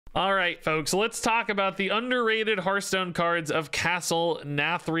All right, folks, let's talk about the underrated Hearthstone cards of Castle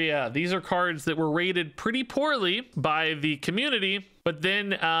Nathria. These are cards that were rated pretty poorly by the community, but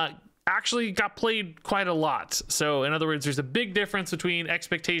then actually got played quite a lot. So in other words, there's a big difference between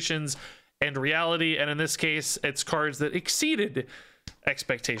expectations and reality, and in this case, it's cards that exceeded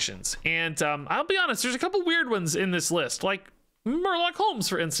expectations. And I'll be honest, there's a couple weird ones in this list, like Murloc Holmes,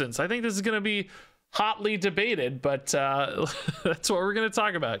 for instance. I think this is going to be hotly debated, but that's what we're going to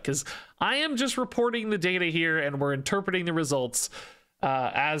talk about, because I am just reporting the data here and we're interpreting the results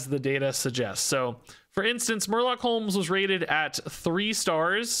as the data suggests. So for instance, Murloc Holmes was rated at 3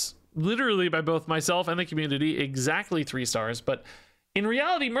 stars, literally by both myself and the community, exactly 3 stars. But in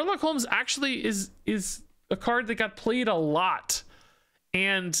reality, Murloc Holmes actually is a card that got played a lot.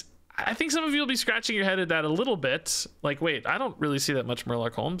 And I think some of you will be scratching your head at that a little bit. Like, wait, I don't really see that much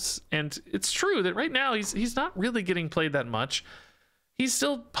Murloc Holmes. And it's true that right now he's not really getting played that much. He's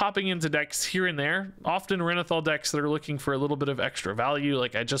still popping into decks here and there, often Renathal decks that are looking for a little bit of extra value.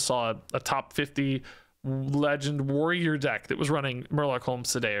 Like I just saw a top 50 Legend Warrior deck that was running Murloc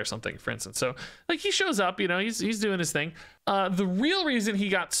Holmes today or something, for instance. So like he shows up, you know, he's doing his thing. The real reason he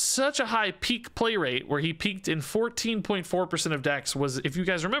got such a high peak play rate, where he peaked in 14.4% of decks, was, if you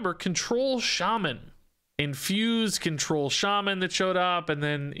guys remember, Control Shaman. Infused Control Shaman that showed up, and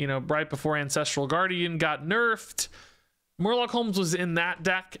then, you know, right before Ancestral Guardian got nerfed, Murloc Holmes was in that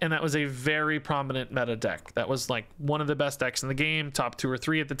deck, and that was a very prominent meta deck. That was like one of the best decks in the game, top 2 or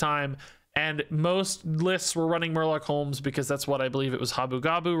 3 at the time. And most lists were running Murloc Holmes because that's what I believe it was Habu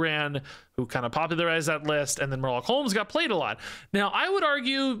Gabu ran, who kind of popularized that list, and then Murloc Holmes got played a lot. Now, I would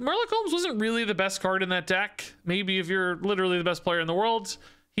argue Murloc Holmes wasn't really the best card in that deck. Maybe if you're literally the best player in the world,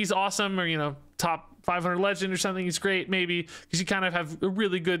 he's awesome, or, you know, top 500 legend or something, he's great, maybe, because you kind of have a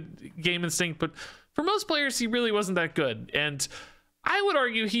really good game instinct. But for most players, he really wasn't that good. And I would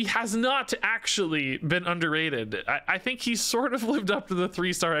argue he has not actually been underrated. I think he's sort of lived up to the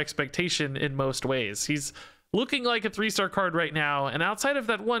 3-star expectation in most ways. He's looking like a 3-star card right now, and outside of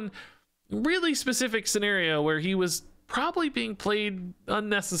that one really specific scenario where he was probably being played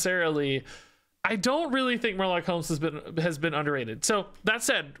unnecessarily, I don't really think Murloc Holmes has been underrated. So that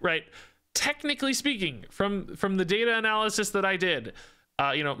said, right, technically speaking, from the data analysis that I did,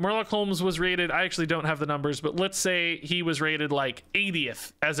 you know, Murloc Holmes was rated, I actually don't have the numbers, but let's say he was rated like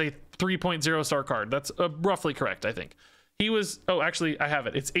 80th as a 3.0 star card. That's roughly correct, I think. He was, oh, actually, I have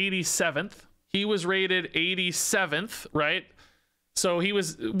it. It's 87th. He was rated 87th, right? So he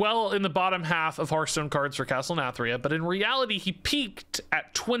was well in the bottom half of Hearthstone cards for Castle Nathria, but in reality, he peaked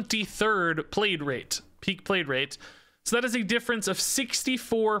at 23rd played rate, peak played rate. So that is a difference of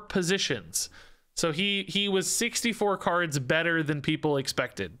 64 positions. So he was 64 cards better than people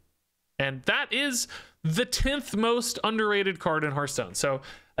expected. And that is the 10th most underrated card in Hearthstone. So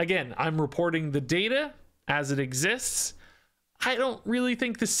again, I'm reporting the data as it exists. I don't really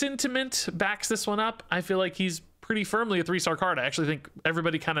think the sentiment backs this one up. I feel like he's pretty firmly a 3-star card. I actually think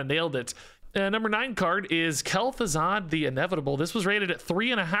everybody kind of nailed it. Number 9 card is Kel'Thuzad the Inevitable. This was rated at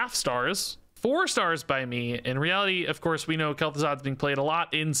 3.5 stars. 4 stars by me. In reality, of course, we know Kel'Thuzad's being played a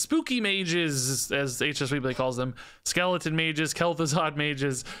lot in spooky mages, as HS Weebly calls them, skeleton mages, Kel'Thuzad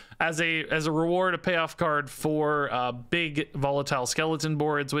mages, as a reward, a payoff card for big volatile skeleton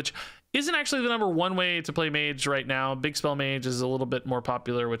boards, which isn't actually the number 1 way to play mage right now. Big spell mage is a little bit more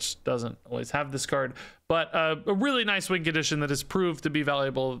popular, which doesn't always have this card, but a really nice win condition that has proved to be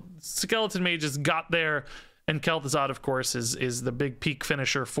valuable. Skeleton mages got there. And Kel'Thuzad, of course, is the big peak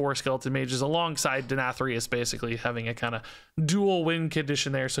finisher for skeleton mages, alongside Denathrius, basically having a kind of dual win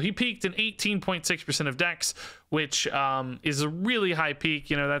condition there. So he peaked in 18.6% of decks, which is a really high peak.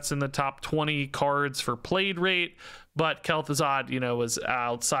 You know, that's in the top 20 cards for played rate. But Kel'Thuzad, you know, was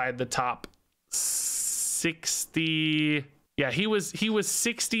outside the top 60. Yeah, he was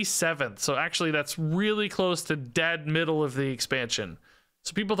 67th. So actually, that's really close to dead middle of the expansion.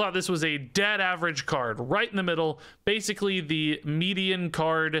 So people thought this was a dead average card, right in the middle, basically the median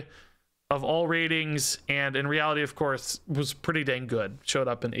card of all ratings, and in reality, of course, was pretty dang good. Showed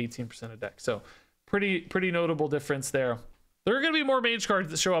up in 18% of decks. So pretty notable difference there. There are going to be more mage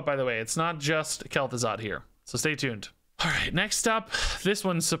cards that show up, by the way. It's not just Kel'Thuzad here. So stay tuned. All right, next up, this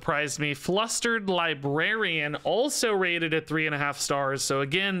one surprised me. Flustered Librarian, also rated at 3.5 stars. So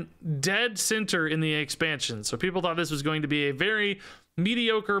again, dead center in the expansion. So people thought this was going to be a very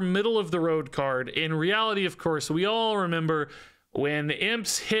mediocre, middle of the road card. In reality, of course, we all remember when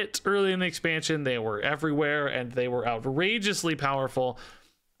imps hit early in the expansion, they were everywhere and they were outrageously powerful.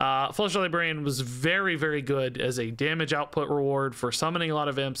 Flush Librarian was very, very good as a damage output reward for summoning a lot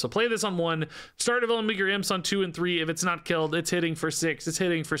of imps. So play this on 1, start developing your imps on 2 and 3. If it's not killed, it's hitting for 6, it's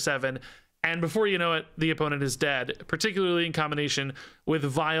hitting for 7. And before you know it, the opponent is dead, particularly in combination with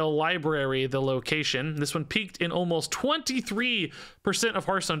Vile Library, the location. This one peaked in almost 23% of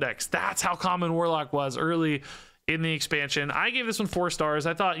Hearthstone decks. That's how common Warlock was early in the expansion. I gave this one 4 stars.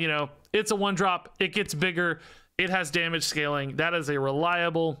 I thought, you know, it's a 1-drop, it gets bigger, it has damage scaling. That is a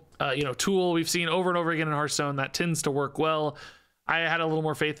reliable, you know, tool we've seen over and over again in Hearthstone that tends to work well. I had a little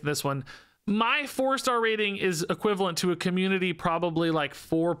more faith in this one. My 4-star rating is equivalent to a community, probably like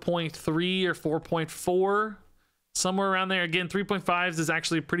 4.3 or 4.4, somewhere around there. Again, 3.5s is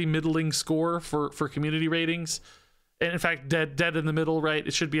actually a pretty middling score for community ratings. And in fact, dead in the middle, right?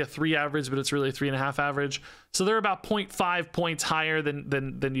 It should be a 3 average, but it's really a 3.5 average. So they're about 0.5 points higher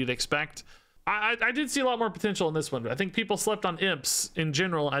than you'd expect. I did see a lot more potential in this one. I think people slept on imps in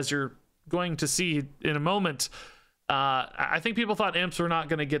general, as you're going to see in a moment. I think people thought imps were not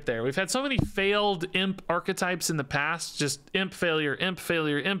going to get there. We've had so many failed imp archetypes in the past, just imp failure, imp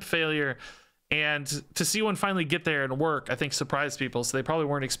failure, imp failure. And to see one finally get there and work, I think surprised people. So they probably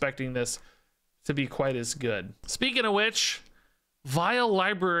weren't expecting this to be quite as good. Speaking of which, Vile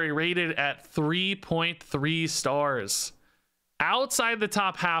Library rated at 3.3 stars. Outside the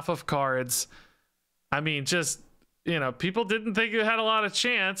top half of cards. I mean, just, you know, people didn't think it had a lot of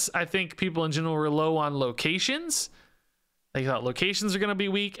chance. I think people in general were low on locations. They thought locations are going to be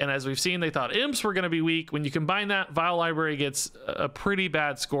weak, and as we've seen, they thought imps were going to be weak. When you combine that, Vile Library gets a pretty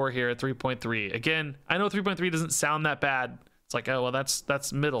bad score here at 3.3. Again, I know 3.3 doesn't sound that bad. It's like, oh, well,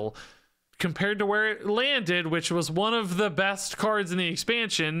 that's middle. Compared to where it landed, which was one of the best cards in the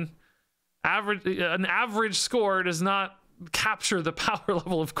expansion, an average score does not capture the power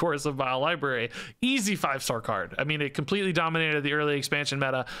level, of course, of Vile Library. Easy 5-star card. I mean, it completely dominated the early expansion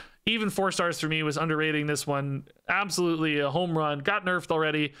meta. Even 4 stars for me was underrating this one. Absolutely a home run. Got nerfed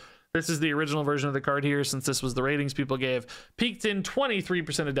already. This is the original version of the card here, since this was the ratings people gave. Peaked in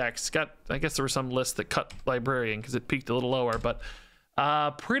 23% of decks. I guess there were some lists that cut Librarian because it peaked a little lower, but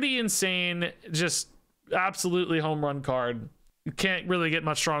pretty insane. Just absolutely home run card. You can't really get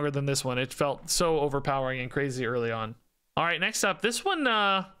much stronger than this one. It felt so overpowering and crazy early on. All right, next up, this one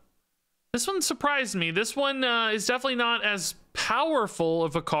surprised me. This one is definitely not as powerful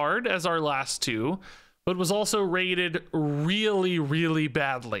of a card as our last 2, but was also rated really, really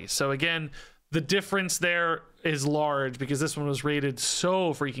badly. So again, the difference there is large because this one was rated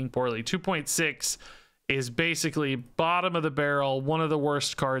so freaking poorly. 2.6 is basically bottom of the barrel, one of the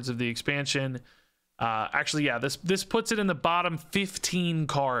worst cards of the expansion. Actually, yeah, this puts it in the bottom 15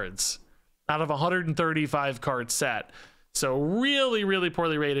 cards out of a 135 card set. So really, really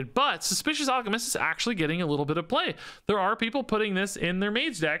poorly rated, but Suspicious Alchemist is actually getting a little bit of play. There are people putting this in their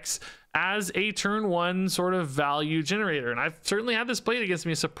mage decks as a turn 1 sort of value generator. And I've certainly had this played against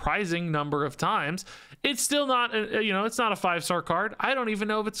me a surprising number of times. It's still not, you know, it's not a 5-star card. I don't even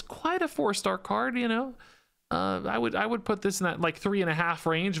know if it's quite a 4-star card, you know. I would put this in that like 3.5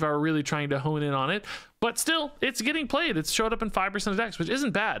 range if I were really trying to hone in on it, but still it's getting played. It's showed up in 5% of decks, which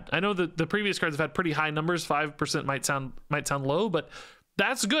isn't bad. I know that the previous cards have had pretty high numbers. 5% might sound low, but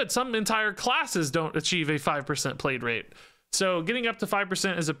that's good. Some entire classes don't achieve a 5% played rate. So getting up to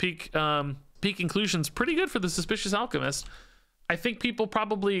 5% as a peak inclusion is pretty good for the Suspicious Alchemist. I think people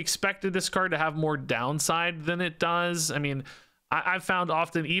probably expected this card to have more downside than it does. I mean, I've found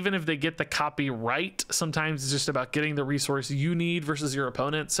often, even if they get the copy right, sometimes it's just about getting the resource you need versus your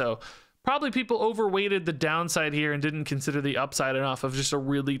opponent. So probably people overweighted the downside here and didn't consider the upside enough of just a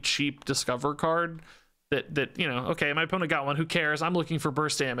really cheap Discover card that you know, okay, my opponent got one, who cares? I'm looking for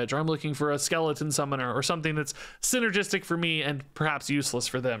burst damage, or I'm looking for a skeleton summoner, or something that's synergistic for me and perhaps useless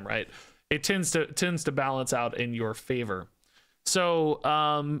for them, right? It tends to balance out in your favor.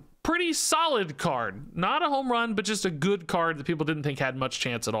 So pretty solid card, not a home run, but just a good card that people didn't think had much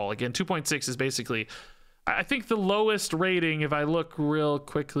chance at all. Again, 2.6 is basically, I think, the lowest rating. If I look real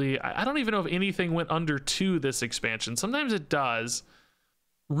quickly, I don't even know if anything went under 2 this expansion. Sometimes it does.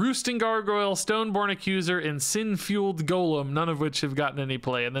 Roosting Gargoyle, Stoneborn Accuser, and Sin-Fueled Golem, none of which have gotten any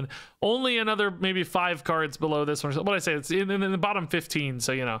play. And then only another maybe 5 cards below this one. What I say, it's in the bottom 15,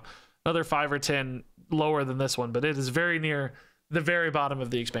 so, you know, another 5 or 10 lower than this one, but it is very near the very bottom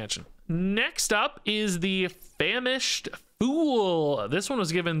of the expansion. Next up is the Famished Fool. This one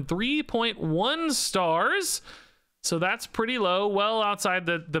was given 3.1 stars, so that's pretty low, well outside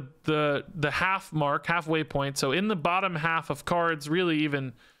the half mark, halfway point. So in the bottom half of cards, really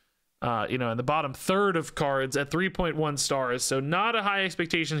even you know, in the bottom third of cards at 3.1 stars. So not a high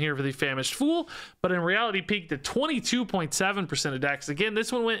expectation here for the Famished Fool, but in reality peaked at 22.7% of decks. Again,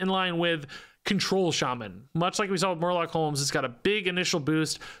 this one went in line with Control Shaman. Much like we saw with Murloc Holmes, it's got a big initial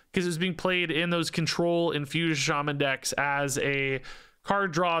boost because it's being played in those Control Infused Shaman decks as a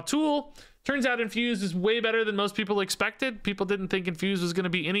card draw tool. Turns out Infused is way better than most people expected. People didn't think Infused was going to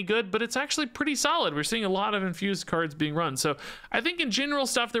be any good, but it's actually pretty solid. We're seeing a lot of Infused cards being run. So I think in general,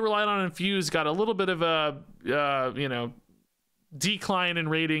 stuff that relied on Infused got a little bit of a, you know, decline in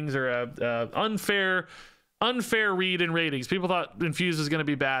ratings, or a unfair read in ratings. People thought Infused was going to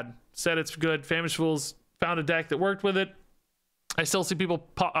be bad. Said it's good. Famished Fools found a deck that worked with it. I still see people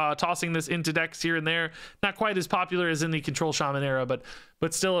tossing this into decks here and there. Not quite as popular as in the Control Shaman era,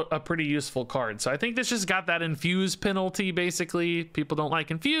 but still a pretty useful card. So I think this just got that Infuse penalty, basically. People don't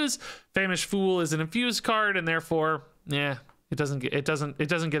like Infuse. Famished Fool is an Infuse card, and therefore, yeah, it doesn't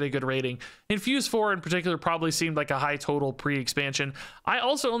get a good rating. Infuse 4 in particular probably seemed like a high total pre-expansion. I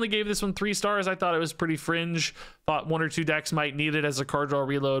also only gave this one 3 stars. I thought it was pretty fringe. Thought 1 or 2 decks might need it as a card draw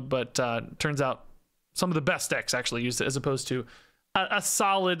reload, but turns out some of the best decks actually used it, as opposed to a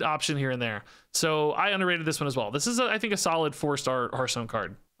solid option here and there. So I underrated this one as well. This is, I think, a solid 4-star Hearthstone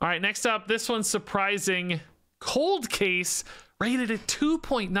card. All right, next up, this one's surprising. Cold Case, rated at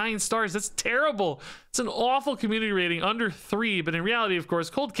 2.9 stars. That's terrible. It's an awful community rating, under 3. But in reality, of course,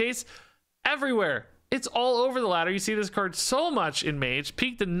 Cold Case everywhere. It's all over the ladder. You see this card so much in Mage.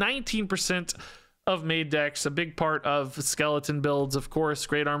 Peaked at 19% of Mage decks. A big part of skeleton builds, of course.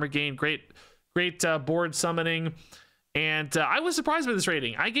 Great armor gain, great board summoning. And I was surprised by this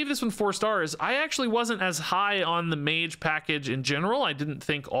rating. I gave this one 4 stars. I actually wasn't as high on the Mage package in general. I didn't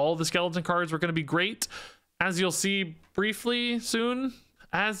think all the skeleton cards were going to be great, as you'll see briefly soon.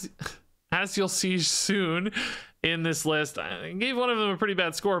 As you'll see soon in this list, I gave one of them a pretty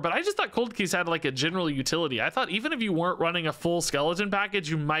bad score, but I just thought Cold Case had like a general utility. I thought even if you weren't running a full skeleton package,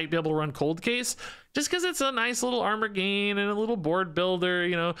 you might be able to run Cold Case, just because it's a nice little armor gain and a little board builder.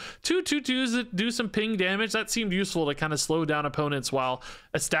 You know, 2/2/2s that do some ping damage. That seemed useful to kind of slow down opponents while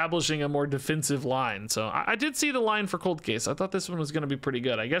establishing a more defensive line. So I did see the line for Cold Case. I thought this one was going to be pretty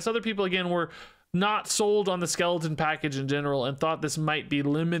good. I guess other people, again, were not sold on the skeleton package in general and thought this might be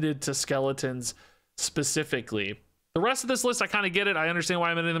limited to skeletons specifically. The rest of this list, I kind of get it. I understand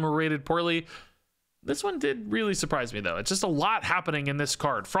why many of them were rated poorly. This one did really surprise me, though. It's just a lot happening in this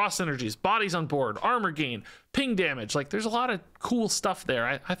card. Frost energies, bodies on board, armor gain, ping damage. Like, there's a lot of cool stuff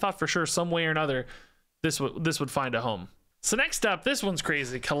there. I thought for sure some way or another this would find a home. So next up, this one's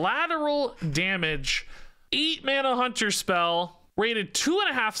crazy. Collateral Damage, 8 mana hunter spell, rated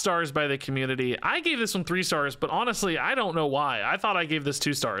 2.5 stars by the community. I gave this one 3 stars, but honestly, I don't know why. I thought I gave this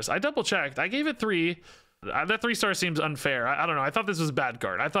 2 stars. I double checked. I gave it 3. That 3 star seems unfair. I don't know. I thought this was a bad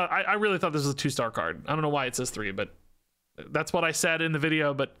card. I really thought this was a 2-star card. I don't know why it says 3, but that's what I said in the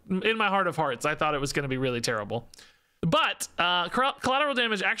video. But in my heart of hearts, I thought it was going to be really terrible. But Collateral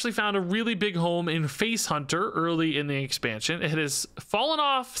Damage actually found a really big home in Face Hunter early in the expansion. It has fallen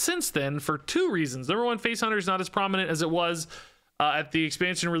off since then for 2 reasons. Number one, Face Hunter is not as prominent as it was at the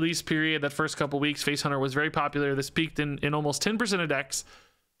expansion release period. That first couple weeks, Face Hunter was very popular. This peaked in almost 10% of decks.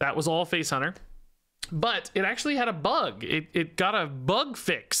 That was all Face Hunter. But it actually had a bug. It got a bug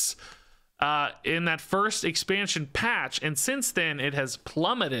fix in that first expansion patch, and since then it has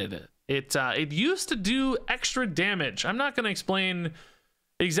plummeted. It used to do extra damage. I'm not going to explain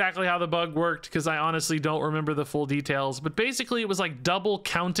exactly how the bug worked because I honestly don't remember the full details, but basically it was like double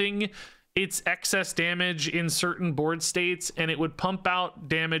counting its excess damage in certain board states, and it would pump out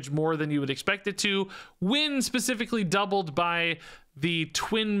damage more than you would expect it to when specifically doubled by the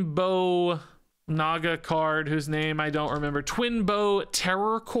Twin Bow Naga card, whose name I don't remember. Twin Bow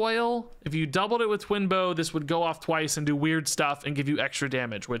Terror Coil. If you doubled it with Twin Bow, this would go off twice and do weird stuff and give you extra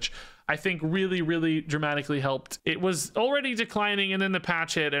damage, which I think really, really dramatically helped. It was already declining, and then the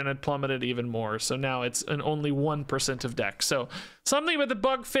patch hit and it plummeted even more. So now it's an only 1% of decks. So something about the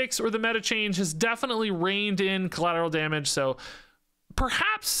bug fix or the meta change has definitely reined in Collateral Damage. So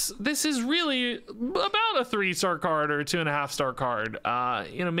perhaps this is really about a 3-star card or a 2.5-star card.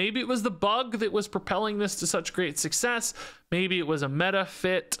 You know, maybe it was the bug that was propelling this to such great success. Maybe it was a meta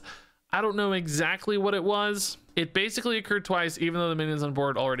fit. I don't know exactly what it was. It basically occurred twice, even though the minions on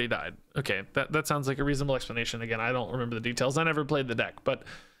board already died. Okay, that sounds like a reasonable explanation. Again, I don't remember the details. I never played the deck, but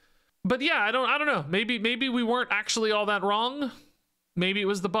yeah, I don't know. Maybe we weren't actually all that wrong. Maybe it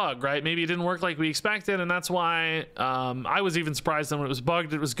was the bug, right? Maybe it didn't work like we expected, and that's why I was even surprised that when it was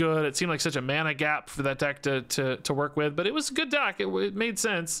bugged, it was good. It seemed like such a mana gap for that deck to work with, but it was a good deck. It made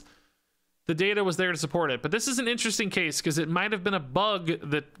sense. the data was there to support it. But this is an interesting case because it might have been a bug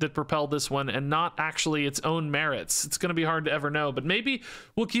that propelled this one and not actually its own merits. It's going to be hard to ever know, but maybe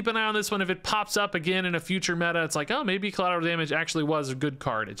we'll keep an eye on this one. If it pops up again in a future meta, it's like, oh, maybe collateral damage actually was a good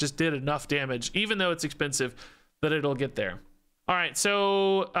card. It just did enough damage, even though it's expensive, that it'll get there. All right,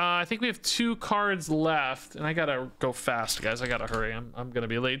 so I think we have 2 cards left, and I gotta go fast, guys. I gotta hurry. I'm gonna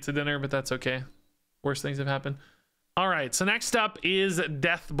be late to dinner, but that's okay. Worst things have happened. All right, so next up is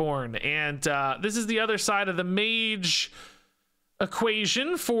Deathborn, and this is the other side of the mage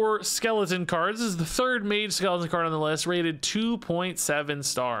equation for skeleton cards. This is the 3rd mage skeleton card on the list, rated 2.7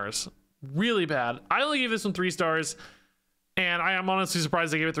 stars. Really bad. I only gave this one 3 stars. And I am honestly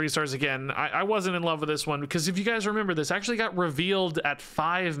surprised they gave it 3 stars again. I wasn't in love with this one because if you guys remember, this actually got revealed at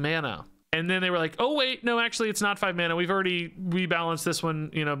 5 mana. And then they were like, oh, wait, no, actually, it's not 5 mana. We've already rebalanced this one,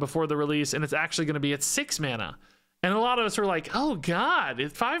 you know, before the release, and it's actually going to be at 6 mana. And a lot of us were like, oh, God,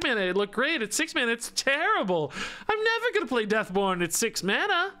 at 5 mana, it looked great. At 6 mana, it's terrible. I'm never going to play Deathborn at 6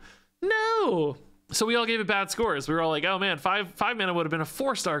 mana. No. So we all gave it bad scores. We were all like, oh, man, 5 mana would have been a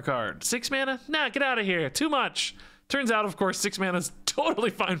 4-star card. 6 mana? Nah, get out of here. Too much. Turns out, of course, 6 mana is totally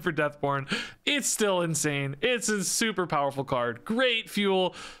fine for Deathborn. It's still insane. It's a super powerful card. Great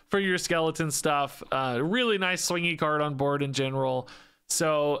fuel for your skeleton stuff. Really nice swingy card on board in general.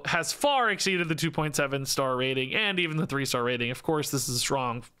 So has far exceeded the 2.7 star rating and even the 3-star rating. Of course, this is a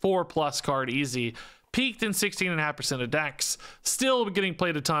strong 4+ card easy. Peaked in 16.5% of decks. Still getting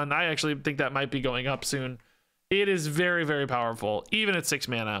played a ton. I actually think that might be going up soon. It is very, very powerful. Even at 6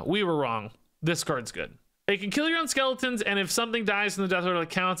 mana. We were wrong. This card's good. It can kill your own skeletons, and if something dies in the death order, it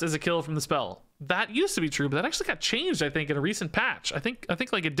counts as a kill from the spell. That used to be true, but that actually got changed, I think, in a recent patch. I think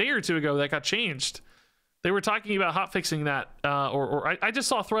like a day or 2 ago that got changed. They were talking about hotfixing that, I just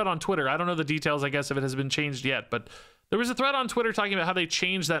saw a thread on Twitter. I don't know the details, I guess, if it has been changed yet, but there was a thread on Twitter talking about how they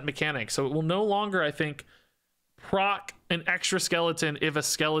changed that mechanic. So it will no longer, I think, proc an extra skeleton if a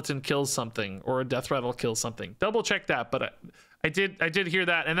skeleton kills something or a death rattle kills something. Double check that, but I did hear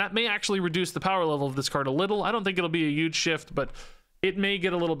that, and that may actually reduce the power level of this card a little. I don't think it'll be a huge shift, but it may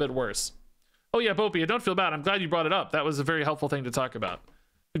get a little bit worse. Oh yeah, Bopia, don't feel bad. I'm glad you brought it up. That was a very helpful thing to talk about.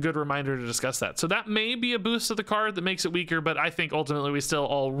 A good reminder to discuss that. So that may be a boost to the card that makes it weaker, but I think ultimately we still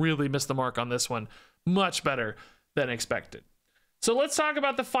all really missed the mark on this one. Much better than expected. So let's talk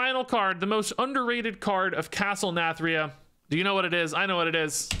about the final card, the most underrated card of Castle Nathria. Do you know what it is? I know what it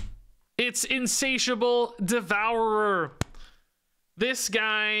is. It's Insatiable Devourer. This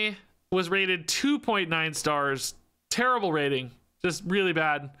guy was rated 2.9 stars. Terrible rating. Just really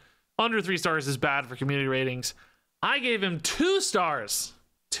bad. Under 3 stars is bad for community ratings. I gave him 2 stars.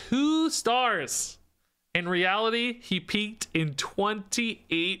 2 stars. In reality, he peaked in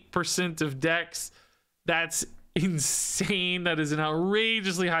 28% of decks. That's insane. That is an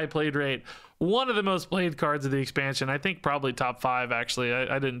outrageously high played rate. One of the most played cards of the expansion. I think probably top 5, actually.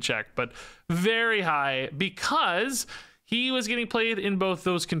 I didn't check, but very high because he was getting played in both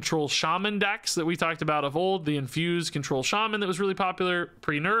those Control Shaman decks that we talked about of old, the Infused Control Shaman that was really popular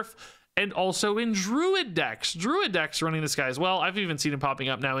pre-nerf, and also in Druid decks. Druid decks running this guy as well. I've even seen him popping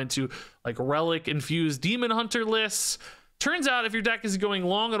up now into like Relic Infused Demon Hunter lists. Turns out if your deck is going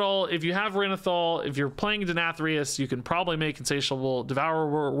long at all, if you have Renathal, if you're playing Denathrius, you can probably make Insatiable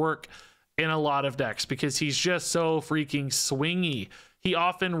Devourer work in a lot of decks because he's just so freaking swingy. He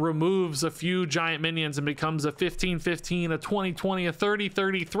often removes a few giant minions and becomes a 15-15, a 20-20, a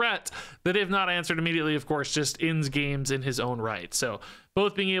 30-30 threat that, if not answered immediately, of course, just ends games in his own right. So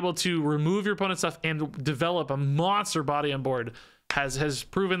both being able to remove your opponent's stuff and develop a monster body on board has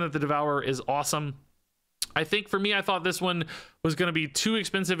proven that the Devourer is awesome. I think for me, I thought this one was going to be too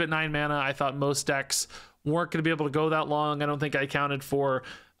expensive at 9 mana. I thought most decks weren't going to be able to go that long. I don't think I accounted for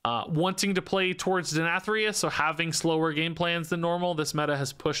wanting to play towards Denathria, so having slower game plans than normal. This meta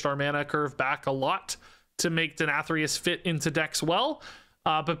has pushed our mana curve back a lot to make Denathrius fit into decks well.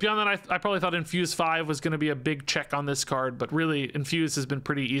 But beyond that, I probably thought Infuse 5 was going to be a big check on this card, but really Infuse has been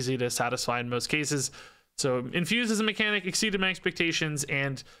pretty easy to satisfy in most cases. So Infuse as a mechanic exceeded my expectations,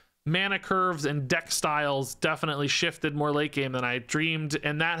 and mana curves and deck styles definitely shifted more late game than I dreamed,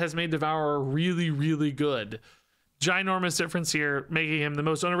 and that has made Devourer really, really good. Ginormous difference here, making him the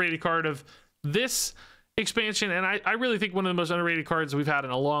most underrated card of this expansion, and I really think one of the most underrated cards we've had in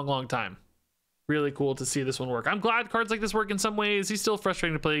a long, long time. Really cool to see this one work. I'm glad cards like this work in some ways. He's still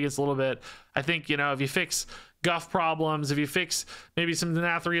frustrating to play against a little bit. I think, you know, if you fix Guff problems, if you fix maybe some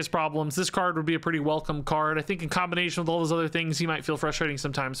Denathrius problems, this card would be a pretty welcome card. I think in combination with all those other things, he might feel frustrating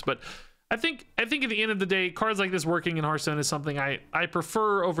sometimes, but I think at the end of the day, cards like this working in Hearthstone is something I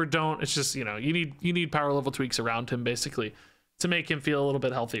prefer over don't. It's just, you know, you need power level tweaks around him basically to make him feel a little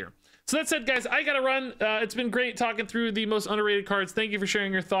bit healthier. So that said, guys, I gotta run. It's been great talking through the most underrated cards. Thank you for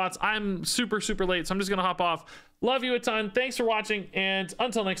sharing your thoughts. I'm super late, so I'm just gonna hop off. Love you a ton. Thanks for watching, and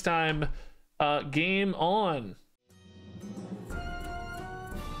until next time, game on.